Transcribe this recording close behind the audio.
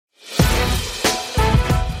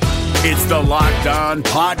It's the Locked On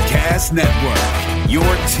Podcast Network, your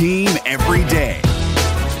team every day.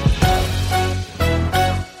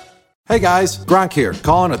 Hey guys, Gronk here,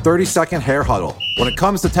 calling a 30-second hair huddle. When it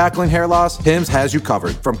comes to tackling hair loss, Hims has you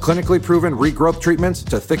covered. From clinically proven regrowth treatments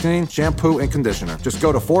to thickening, shampoo, and conditioner. Just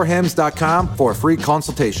go to 4hims.com for a free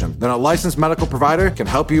consultation. Then a licensed medical provider can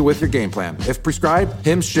help you with your game plan. If prescribed,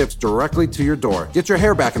 Hims ships directly to your door. Get your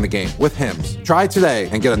hair back in the game with Hims. Try today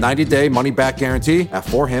and get a 90-day money-back guarantee at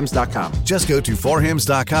 4hims.com. Just go to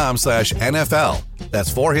 4hims.com/NFL.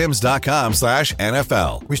 That's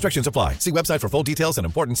 4hims.com/NFL. Restrictions apply. See website for full details and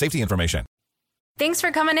important safety information. Thanks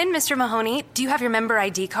for coming in, Mr. Mahoney. Do you have your member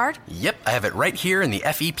ID card? Yep, I have it right here in the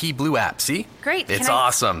FEP Blue app, see? Great. It's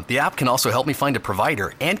awesome. The app can also help me find a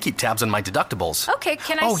provider and keep tabs on my deductibles. Okay,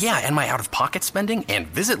 can I... Oh, yeah, and my out-of-pocket spending and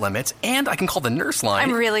visit limits, and I can call the nurse line.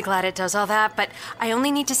 I'm really glad it does all that, but I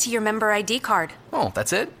only need to see your member ID card. Oh,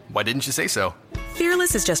 that's it? Why didn't you say so?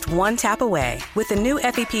 Fearless is just one tap away. With the new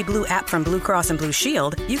FEP Blue app from Blue Cross and Blue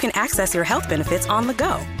Shield, you can access your health benefits on the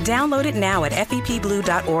go. Download it now at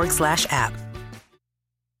fepblue.org/app.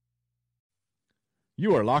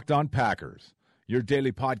 You are Locked On Packers, your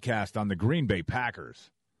daily podcast on the Green Bay Packers.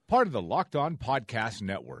 Part of the Locked On Podcast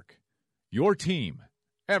Network, your team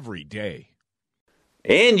every day.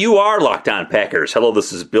 And you are Locked On Packers. Hello,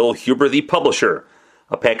 this is Bill Huber, the publisher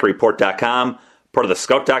of PackerReport.com, part of the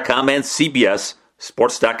Scout.com and CBS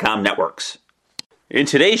Sports.com networks. In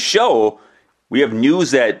today's show, we have news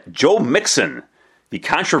that Joe Mixon, the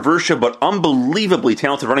controversial but unbelievably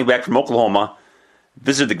talented running back from Oklahoma,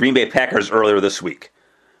 visited the Green Bay Packers earlier this week.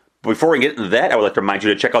 But before we get into that, I would like to remind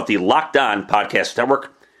you to check out the Locked On Podcast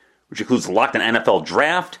Network, which includes Locked On NFL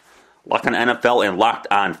Draft, Locked On NFL, and Locked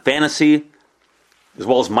On Fantasy, as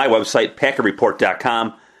well as my website,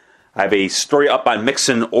 PackerReport.com. I have a story up on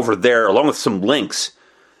Mixon over there, along with some links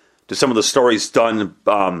to some of the stories done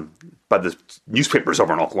by the newspapers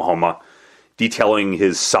over in Oklahoma, detailing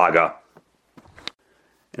his saga.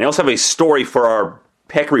 And I also have a story for our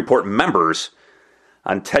Packer Report members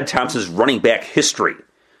on Ted Thompson's running back history,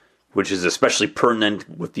 which is especially pertinent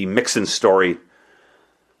with the Mixon story.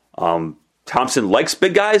 Thompson likes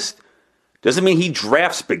big guys. Doesn't mean he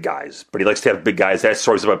drafts big guys, but he likes to have big guys. That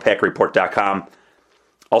story's about PackerReport.com.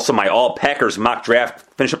 Also, my all-Packers mock draft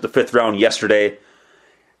finished up the 5th round yesterday.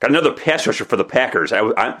 Got another pass rusher for the Packers.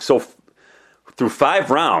 So through 5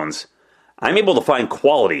 rounds, I'm able to find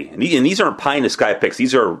quality. And these aren't pie-in-the-sky picks.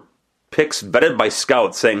 These are picks vetted by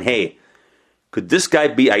scouts saying, hey, could this guy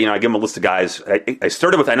be, I give him a list of guys. I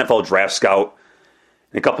started with NFL Draft Scout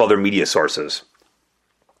and a couple other media sources.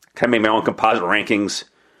 Kind of made my own composite rankings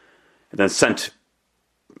and then sent,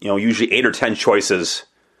 usually 8 or 10 choices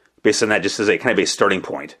based on that just as a kind of a starting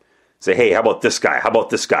point. Say, hey, how about this guy? How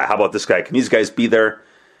about this guy? How about this guy? Can these guys be there?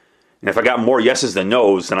 And if I got more yeses than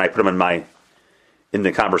nos, then I put them in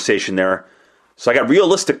the conversation there. So I got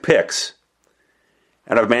realistic picks.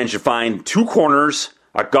 And I've managed to find 2 corners,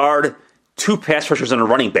 a guard, 2 pass rushers, and a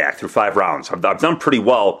running back through 5 rounds. I've done pretty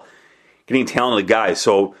well getting talented guys.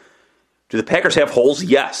 So do the Packers have holes?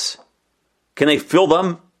 Yes. Can they fill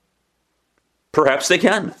them? Perhaps they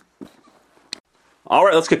can. All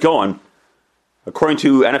right, let's get going. According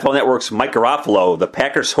to NFL Network's Mike Garofalo, the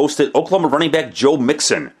Packers hosted Oklahoma running back Joe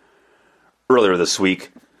Mixon earlier this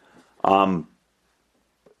week.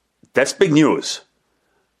 That's big news.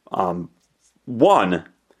 One,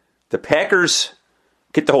 the Packers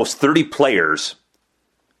get to host 30 players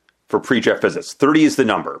for pre-draft visits. 30 is the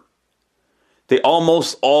number. They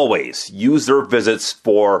almost always use their visits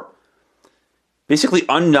for basically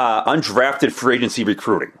undrafted free agency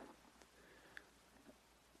recruiting.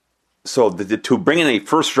 So to bring in a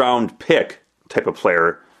first-round pick type of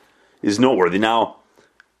player is noteworthy. Now,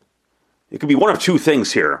 it could be one of 2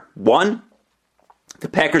 things here. One, the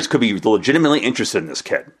Packers could be legitimately interested in this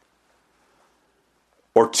kid.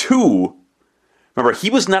 Or 2, remember, he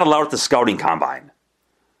was not allowed at the scouting combine.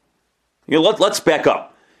 Let's back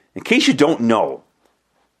up. In case you don't know,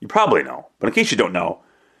 you probably know, but in case you don't know,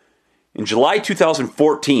 in July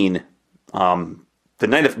 2014, the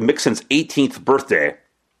night of Mixon's 18th birthday,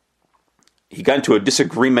 he got into a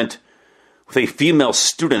disagreement with a female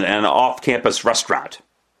student at an off-campus restaurant.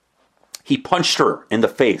 He punched her in the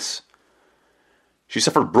face. She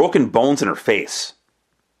suffered broken bones in her face.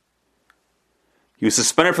 He was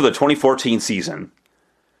suspended for the 2014 season,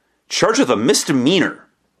 charged with a misdemeanor.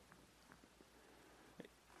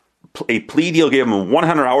 A plea deal gave him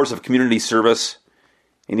 100 hours of community service,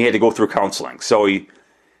 and he had to go through counseling. So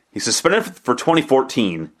he's suspended for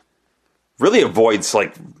 2014, really avoids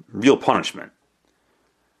real punishment.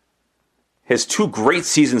 Has 2 great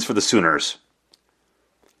seasons for the Sooners.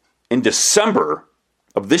 In December,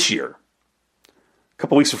 of this year, a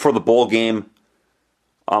couple weeks before the bowl game,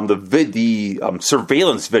 the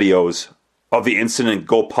surveillance videos of the incident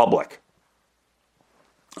go public.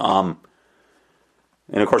 And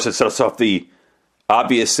of course, it sets off the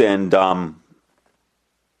obvious and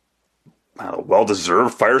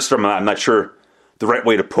well-deserved firestorm. I'm not sure the right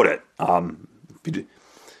way to put it. If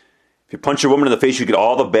you punch a woman in the face, you get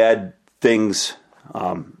all the bad things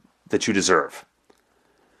that you deserve.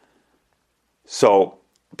 So,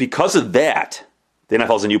 because of that, the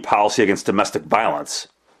NFL has a new policy against domestic violence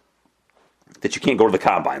that you can't go to the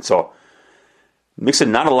combine. So,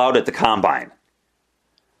 Mixon not allowed at the combine.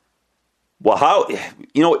 Well, how,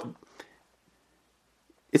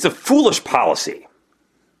 it's a foolish policy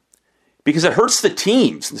because it hurts the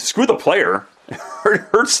teams. Screw the player. It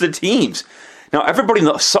hurts the teams. Now, everybody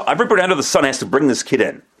under the sun has to bring this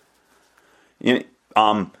kid in.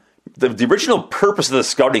 The original purpose of the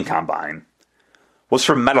scouting combine was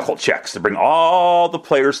for medical checks, to bring all the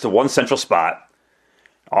players to one central spot,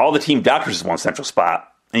 all the team doctors to one central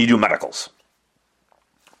spot, and you do medicals.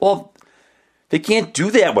 Well, they can't do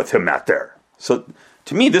that with him not there. So,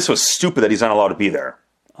 to me, this was stupid that he's not allowed to be there.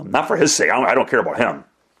 Not for his sake. I don't care about him.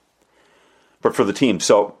 But for the team.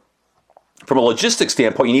 So, from a logistics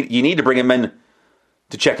standpoint, you need to bring him in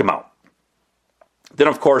to check him out. Then,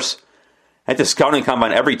 of course, at the scouting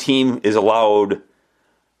combine, every team is allowed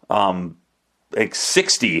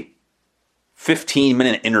 60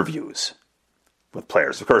 15-minute interviews with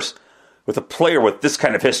players. Of course, with a player with this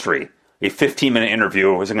kind of history, a 15-minute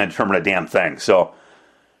interview isn't going to determine a damn thing. So,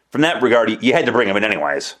 from that regard, you had to bring him in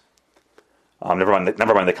anyways. Never mind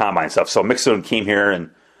the combine stuff. So Mixon came here,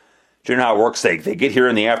 and do you know how it works? They get here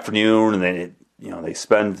in the afternoon, and then they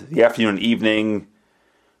spend the afternoon and evening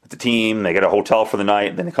with the team. They get a hotel for the night,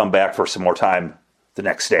 and then they come back for some more time the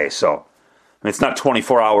next day. So, it's not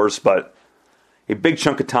 24 hours, but a big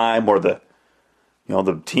chunk of time where the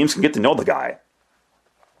teams can get to know the guy.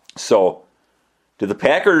 So, did the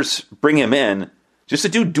Packers bring him in just to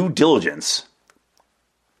do due diligence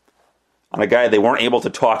on a guy they weren't able to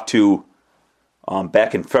talk to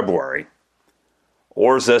back in February?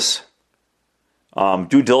 Or is this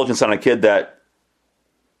due diligence on a kid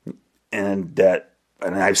I'm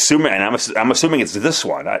assuming it's this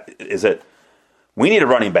one. Is it, we need a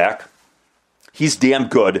running back. He's damn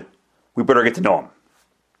good. We better get to know him.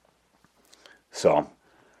 So,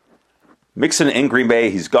 Mixon in Green Bay,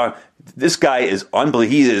 he's gone. This guy is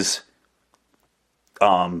unbelievable. He is,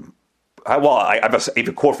 I have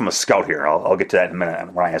a quote from a scout here. I'll get to that in a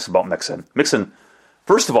minute when I ask about Mixon. Mixon,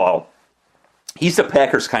 first of all, he's the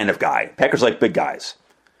Packers kind of guy. Packers like big guys.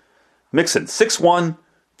 Mixon, 6'1",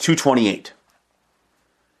 228.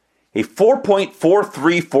 A 4.43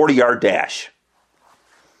 40-yard dash.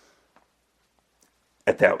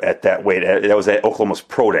 At that weight. That was at Oklahoma's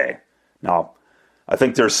Pro Day. Now, I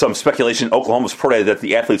think there's some speculation in Oklahoma's Pro Day that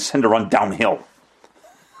the athletes tend to run downhill.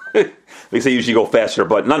 Because they usually go faster,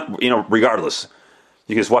 but regardless,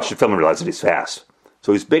 you can just watch the film and realize that he's fast.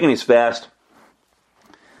 So he's big and he's fast.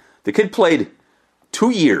 The kid played 2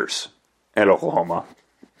 years at Oklahoma,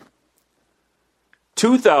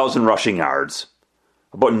 2,000 rushing yards,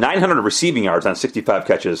 about 900 receiving yards on 65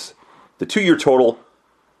 catches. The 2-year total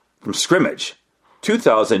from scrimmage,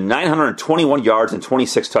 2,921 yards and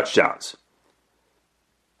 26 touchdowns.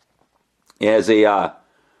 He has been a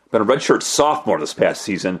redshirt sophomore this past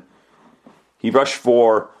season. He rushed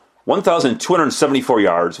for 1,274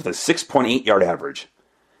 yards with a 6.8 yard average.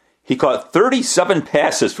 He caught 37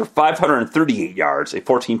 passes for 538 yards, a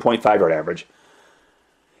 14.5 yard average.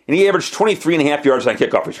 And he averaged 23.5 yards on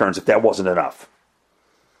kickoff returns if that wasn't enough.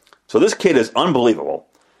 So this kid is unbelievable.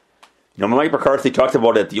 Mike McCarthy talked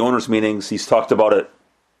about it at the owners' meetings. He's talked about it,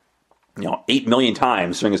 8 million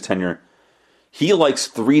times during his tenure. He likes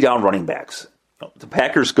 3-down running backs. The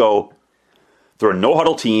Packers they're a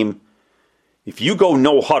no-huddle team. If you go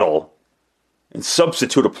no-huddle and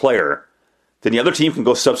substitute a player, then the other team can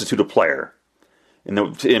go substitute a player.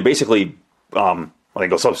 And basically, they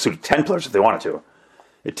go substitute 10 players if they wanted to.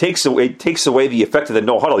 It takes away the effect of the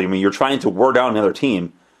no-huddle. You're trying to wear down the other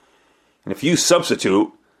team. And if you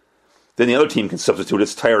substitute, then the other team can substitute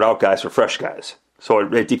its tired out guys for fresh guys.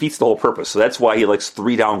 So it defeats the whole purpose. So that's why he likes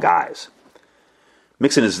 3-down guys.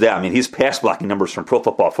 Mixon is that. His pass blocking numbers from Pro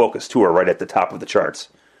Football Focus, too, are right at the top of the charts.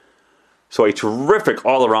 So a terrific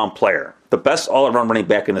all-around player. The best all-around running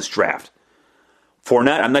back in this draft.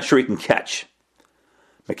 Fournette, I'm not sure he can catch.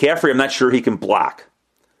 McCaffrey, I'm not sure he can block.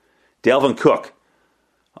 Dalvin Cook,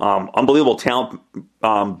 unbelievable talent.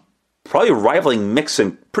 Probably rivaling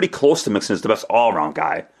Mixon, pretty close to Mixon, is the best all-around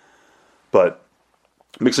guy. But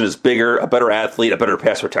Mixon is bigger, a better athlete, a better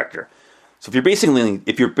pass protector. So if you're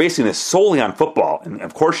basing this solely on football, and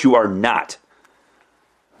of course you are not,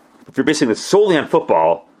 if you're basing this solely on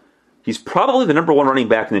football, he's probably the number one running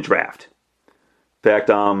back in the draft. In fact,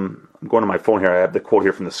 I'm going to my phone here. I have the quote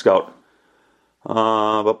here from the scout.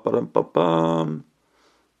 I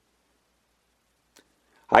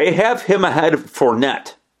have him ahead of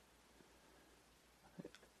Fournette,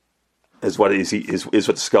 is what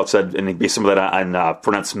the scout said, and he based some of that on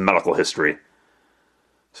Fournette's medical history.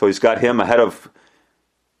 So he's got him ahead of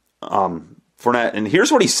Fournette. And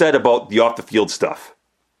here's what he said about the off-the-field stuff.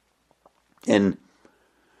 And he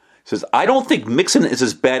says, I don't think Mixon is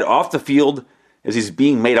as bad off the field as he's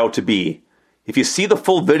being made out to be. If you see the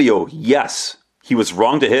full video, yes, he was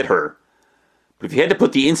wrong to hit her. But if you had to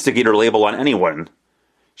put the instigator label on anyone,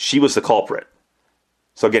 she was the culprit.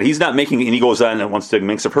 So again, he's not making, and he goes on and wants to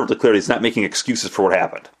make it perfectly clear, he's not making excuses for what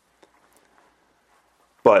happened.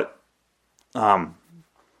 But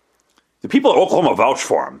the people at Oklahoma vouch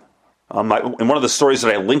for him. In one of the stories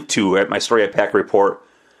that I linked to at my Story at Packer Report,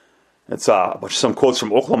 it's some quotes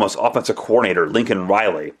from Oklahoma's offensive coordinator, Lincoln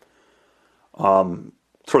Riley. Toward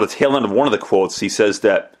the tail end of one of the quotes, he says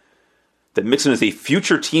that Mixon is a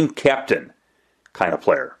future team captain kind of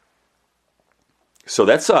player. So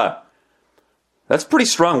that's pretty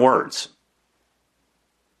strong words.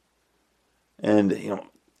 And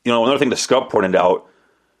another thing the scout pointed out,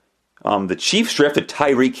 the Chiefs drafted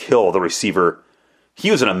Tyreek Hill, the receiver.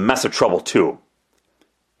 He was in a mess of trouble too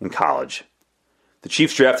in college. The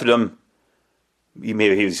Chiefs drafted him. He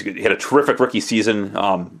had a terrific rookie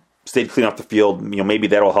season. Stayed clean off the field. Maybe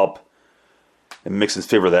that'll help in Mixon's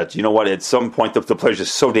favor. That at some point the player's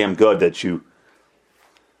just so damn good that you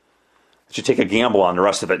take a gamble on the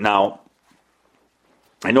rest of it. Now,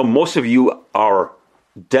 I know most of you are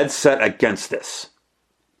dead set against this.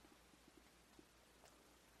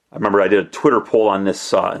 I remember I did a Twitter poll on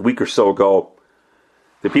this a week or so ago.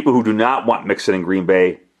 The people who do not want Mixon in Green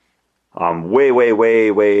Bay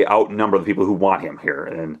way outnumber the people who want him here.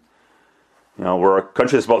 And, we're a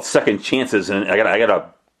country that's about second chances. And I got an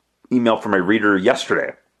email from a reader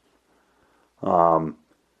yesterday.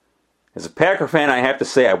 As a Packer fan, I have to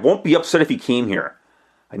say I won't be upset if he came here.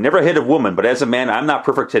 I never hit a woman, but as a man, I'm not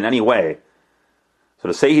perfect in any way. So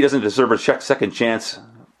to say he doesn't deserve a second chance,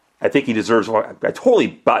 I think he deserves. I totally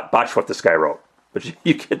botched what this guy wrote, but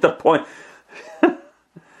you get the point.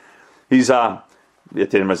 He's at the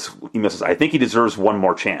end of his email says, I think he deserves one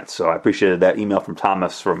more chance. So I appreciated that email from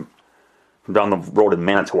Thomas from down the road in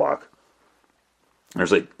Manitowoc.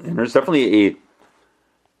 There's definitely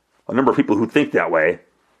a number of people who think that way.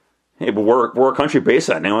 Hey, but we're a country based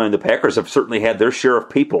on it. And the Packers have certainly had their share of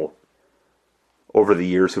people over the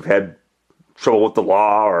years who've had trouble with the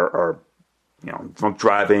law or drunk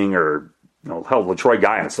driving or hell, Detroit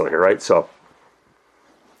guy and still here, right? So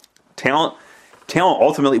talent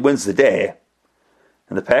ultimately wins the day,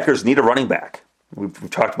 and the Packers need a running back. We've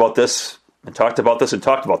talked about this and talked about this and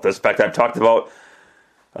talked about this. In fact, I've talked about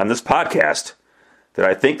on this podcast that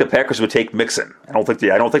I think the Packers would take Mixon. I don't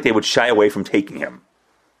think they would shy away from taking him.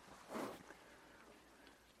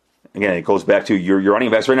 Again, it goes back to your running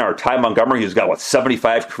backs right now are Ty Montgomery, who's got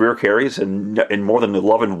 75 career carries and more than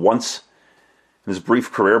 11 once in his brief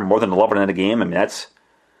career, more than 11 in a game. I mean,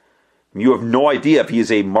 you have no idea if he is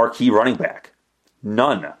a marquee running back.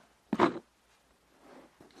 None. And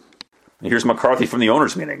here's McCarthy from the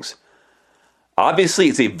owners' meetings. Obviously,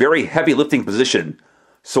 it's a very heavy lifting position,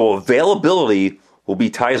 so availability will be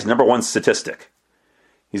Ty's number one statistic.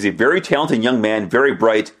 He's a very talented young man, very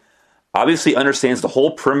bright, obviously understands the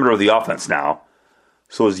whole perimeter of the offense now,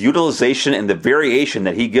 so his utilization and the variation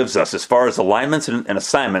that he gives us as far as alignments and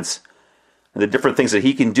assignments and the different things that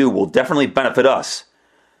he can do will definitely benefit us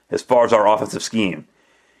as far as our offensive scheme.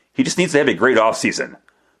 He just needs to have a great offseason,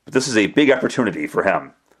 but this is a big opportunity for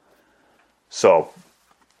him. So,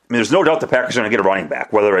 there's no doubt the Packers are going to get a running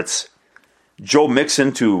back, whether it's Joe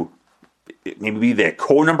Mixon to maybe be the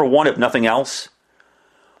co-number one, if nothing else,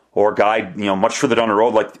 or a guy, much further down the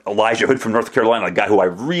road like Elijah Hood from North Carolina, a guy who I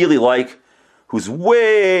really like, who's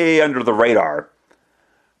way under the radar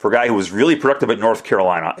for a guy who was really productive at North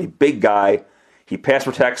Carolina. A big guy. He pass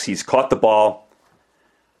protects. He's caught the ball.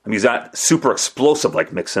 I mean, he's not super explosive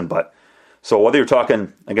like Mixon, but so whether you're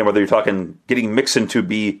talking getting Mixon to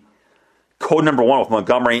be code number one with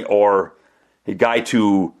Montgomery or a guy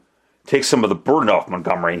to take some of the burden off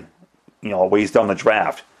Montgomery, ways down the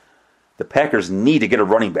draft, the Packers need to get a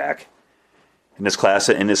running back in this class,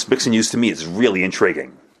 and this Mixon news to me is really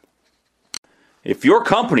intriguing. If your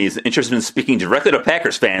company is interested in speaking directly to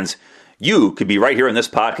Packers fans, you could be right here in this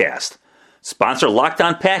podcast. Sponsor Locked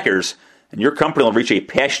On Packers, and your company will reach a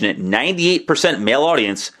passionate 98% male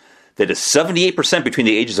audience That is 78% between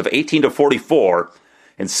the ages of 18 to 44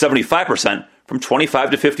 and 75% from 25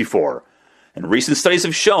 to 54. And recent studies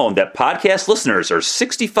have shown that podcast listeners are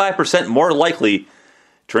 65% more likely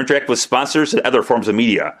to interact with sponsors and other forms of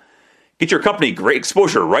media. Get your company great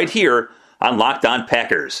exposure right here on Locked On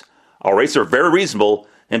Packers. Our rates are very reasonable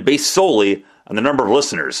and based solely on the number of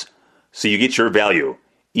listeners, so you get your value.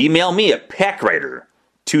 Email me at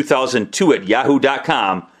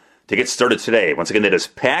packwriter2002@yahoo.com to get started today. Once again, that is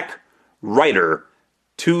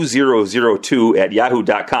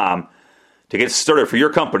packwriter2002@yahoo.com to get started for your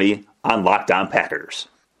company on Locked On Packers.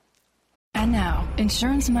 And now,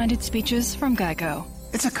 insurance-minded speeches from Geico.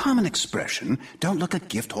 It's a common expression, don't look a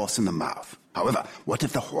gift horse in the mouth. However, what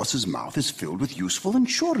if the horse's mouth is filled with useful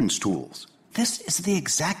insurance tools? This is the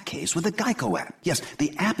exact case with the Geico app. Yes,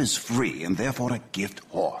 the app is free and therefore a gift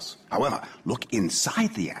horse. However, look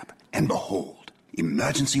inside the app and behold,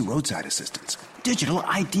 emergency roadside assistance, digital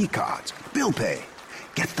ID cards, bill pay.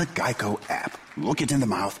 Get the Geico app. Look it in the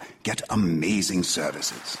mouth. Get amazing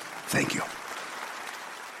services. Thank you.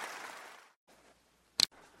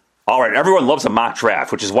 All right, everyone loves a mock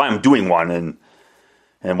draft, which is why I'm doing one,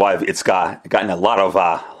 and why it's gotten a lot of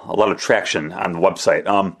traction on the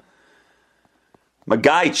website. My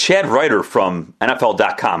guy Chad Ryder from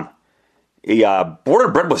NFL.com, a born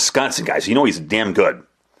and bred Wisconsin guy, so you know he's damn good.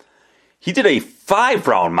 He did a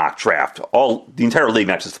 5-round mock draft, the entire league,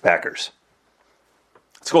 not just the Packers.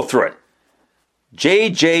 Let's go through it.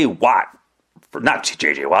 J.J. Watt, not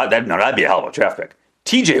J.J. Watt, that'd be a hell of a draft pick.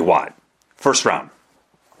 T.J. Watt, first round.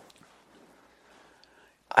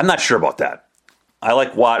 I'm not sure about that. I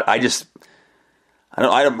like Watt. I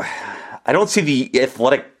don't see the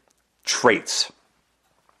athletic traits.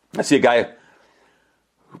 I see a guy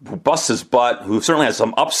who busts his butt, who certainly has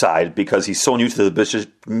some upside because he's so new to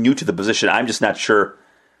the position. I'm just not sure.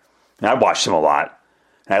 And I watched him a lot,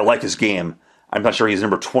 and I like his game. I'm not sure he's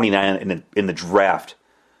number 29 in the draft.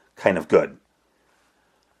 Kind of good.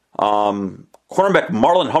 Cornerback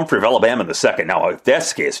Marlon Humphrey of Alabama in the second. Now, if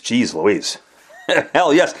that's the case, geez Louise.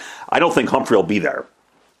 Hell yes. I don't think Humphrey will be there.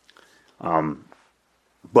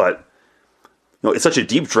 But it's such a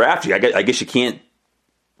deep draft. I guess you can't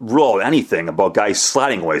rule out anything about guys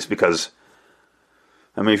sliding ways because,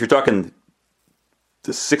 if you're talking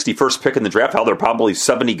the 61st pick in the draft, there are probably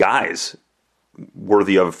 70 guys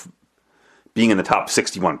worthy of being in the top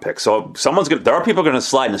 61 pick. So there are people going to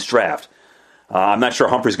slide in this draft. I'm not sure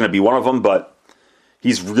Humphrey's going to be one of them, but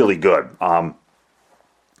he's really good.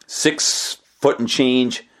 6 foot and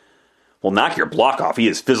change will knock your block off. He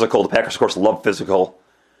is physical. The Packers, of course, love physical.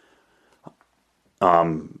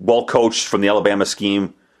 Well coached from the Alabama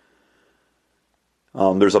scheme.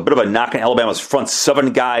 There's a bit of a knock on Alabama's front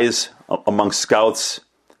 7 guys among scouts.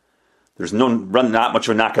 There's not much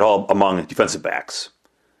of a knock at all among defensive backs.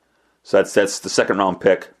 So that's the second round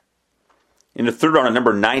pick. In the third round, at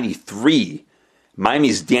number 93,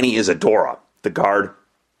 Miami's Danny Isadora, the guard.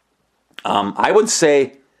 I would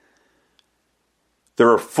say there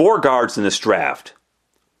are 4 guards in this draft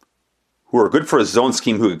who are good for a zone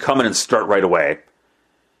scheme who could come in and start right away.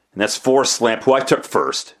 And that's Forrest Lamp, who I took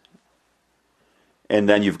first. And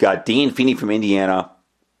then you've got Dean Feeney from Indiana,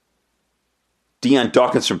 Deion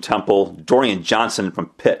Dawkins from Temple, Dorian Johnson from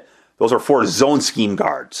Pitt. Those are 4 zone scheme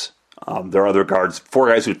guards. There are other guards, 4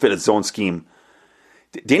 guys who would fit a zone scheme.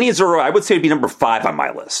 Danny Isadora, I would say, would be number 5 on my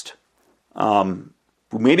list. Who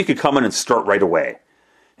maybe could come in and start right away.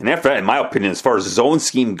 And after that, in my opinion, as far as zone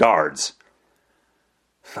scheme guards,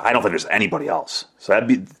 I don't think there's anybody else. So if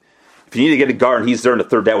you need to get a guard and he's there in the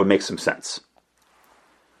third, that would make some sense.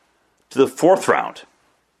 To the 4th round,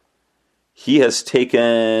 he has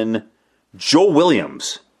taken Joe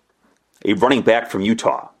Williams, a running back from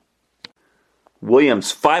Utah.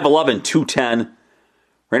 Williams, 5'11", 210,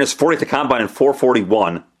 ran his 40th at the combine in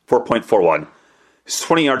 4.41. His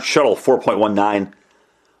 20-yard shuttle, 4.19.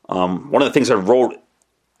 One of the things I wrote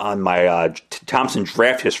on my Thompson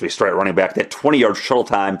draft history start at running back, that 20-yard shuttle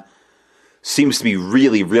time seems to be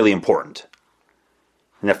really, really important.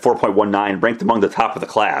 And that 4.19 ranked among the top of the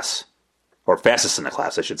class, or fastest in the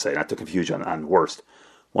class, I should say, not to confuse you on worst.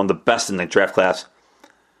 One of the best in the draft class.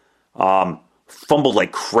 Fumbled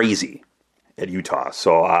like crazy at Utah.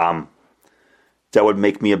 So that would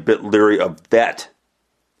make me a bit leery of that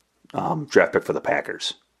draft pick for the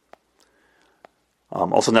Packers.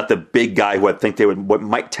 Also not the big guy who I think they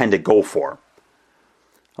might tend to go for.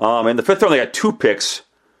 In the 5th round, they got 2 picks.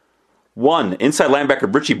 One, inside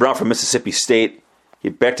linebacker Richie Brown from Mississippi State. He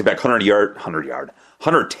had back-to-back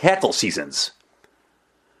 100 tackle seasons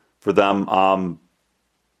for them.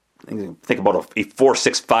 Think about a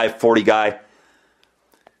 4.65 40 guy.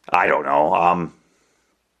 I don't know.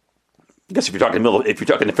 I guess if you're talking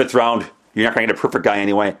the fifth round, you're not going to get a perfect guy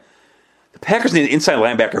anyway. The Packers need an inside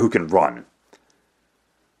linebacker who can run.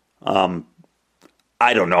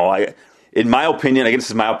 I don't know. In my opinion, I guess this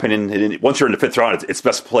is my opinion. Once you're in the fifth round, it's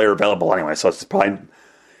best player available anyway. So it's probably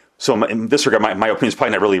in this regard, my opinion is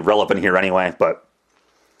probably not really relevant here anyway. But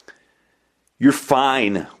you're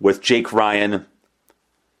fine with Jake Ryan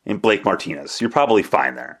and Blake Martinez. You're probably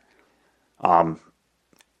fine there,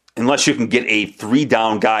 unless you can get a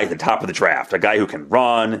 3-down guy at the top of the draft, a guy who can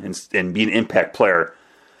run and be an impact player.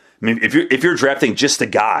 I mean, if you're drafting just a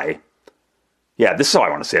guy, yeah, this is how I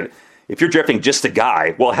want to say it. If you're drafting just a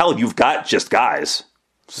guy, well, hell, you've got just guys.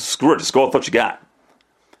 Screw it, just go with what you got.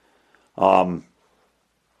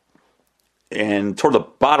 And toward the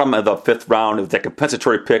bottom of the fifth round, with that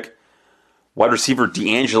compensatory pick, wide receiver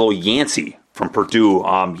D'Angelo Yancey from Purdue.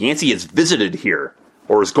 Yancey has visited here,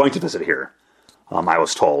 or is going to visit here, I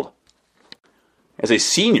was told. As a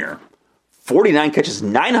senior, 49 catches,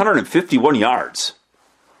 951 yards,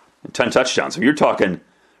 and 10 touchdowns. So you're talking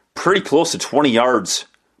pretty close to 20 yards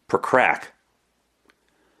per crack.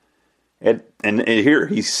 And here,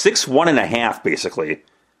 he's 6'1.5", basically.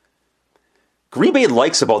 Green Bay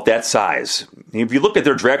likes about that size. If you look at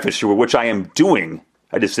their draft history, which I am doing,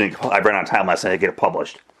 I just think I ran out of time last night to get it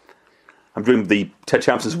published. I'm doing the Ted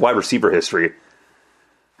Thompson's wide receiver history.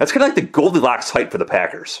 That's kind of like the Goldilocks height for the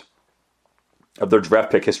Packers of their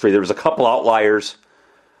draft pick history. There was a couple outliers.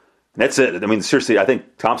 And that's it. I mean, seriously, I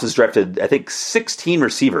think Thompson's drafted, 16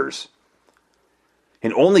 receivers.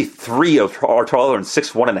 And only 3 are taller than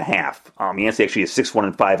 6'1.5". Yancey actually is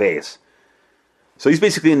 6'1 5/8". So he's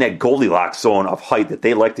basically in that Goldilocks zone of height that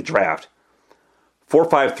they like to draft.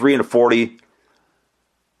 4'5", and a 40.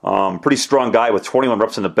 Pretty strong guy with 21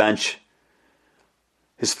 reps on the bench.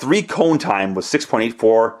 His 3-cone time was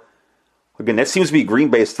 6.84. Again, that seems to be Green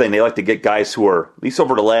Bay's thing. They like to get guys who are, at least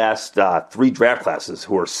over the last 3 draft classes,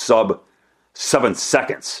 who are sub 7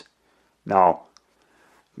 seconds. Now,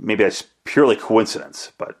 maybe that's purely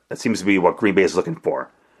coincidence, but that seems to be what Green Bay is looking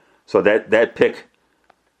for. So that pick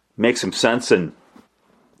makes some sense, and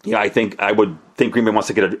I would think Green Bay wants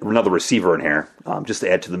to get another receiver in here, just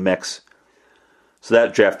to add to the mix. So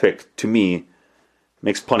that draft pick, to me,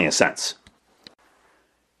 makes plenty of sense.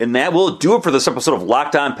 And that will do it for this episode of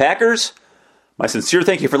Locked On Packers. My sincere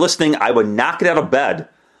thank you for listening. I would not get out of bed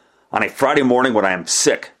on a Friday morning when I am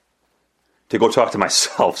sick to go talk to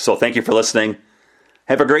myself. So thank you for listening.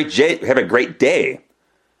 Have a great day.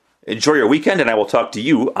 Enjoy your weekend, and I will talk to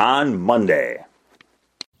you on Monday.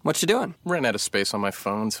 What you doing? Ran out of space on my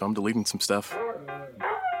phone, so I'm deleting some stuff.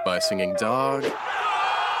 Bye, singing dog.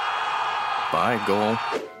 Bye, goal.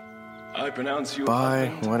 I pronounce you.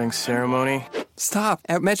 Bye, wedding ceremony. Stop.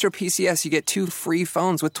 At Metro PCS, you get 2 free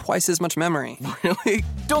phones with twice as much memory. Really?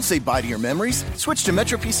 Don't say bye to your memories. Switch to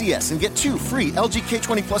Metro PCS and get 2 free LG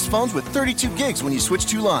K20 Plus phones with 32 gigs when you switch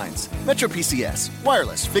 2 lines. Metro PCS.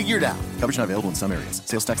 Wireless. Figured out. Coverage not available in some areas.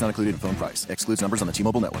 Sales tax not included in phone price. Excludes numbers on the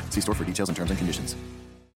T-Mobile network. See store for details and terms and conditions.